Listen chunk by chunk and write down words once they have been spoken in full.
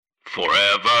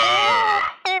Forever.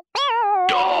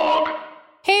 Dog.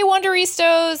 Hey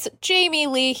Wonderistos, Jamie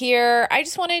Lee here. I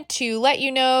just wanted to let you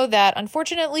know that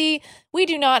unfortunately, we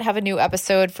do not have a new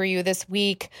episode for you this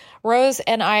week. Rose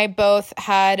and I both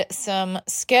had some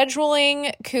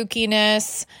scheduling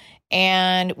kookiness,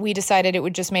 and we decided it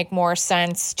would just make more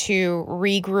sense to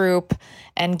regroup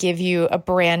and give you a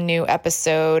brand new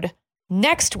episode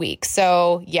next week.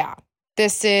 So yeah,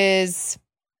 this is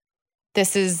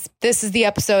the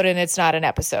episode, and it's not an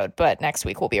episode, but next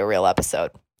week will be a real episode.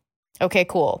 Okay,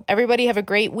 cool. Everybody have a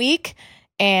great week.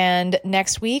 And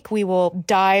next week we will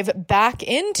dive back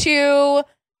into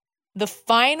the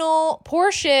final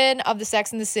portion of the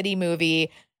Sex and the City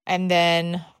movie. And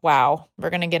then, wow,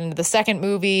 we're going to get into the second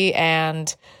movie,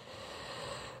 and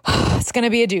it's going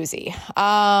to be a doozy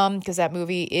because that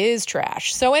movie is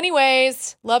trash. So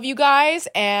anyways, love you guys,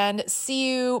 and see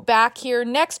you back here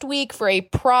next week for a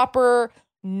proper,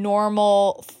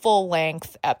 normal,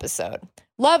 full-length episode.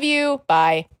 Love you.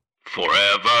 Bye.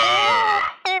 Forever.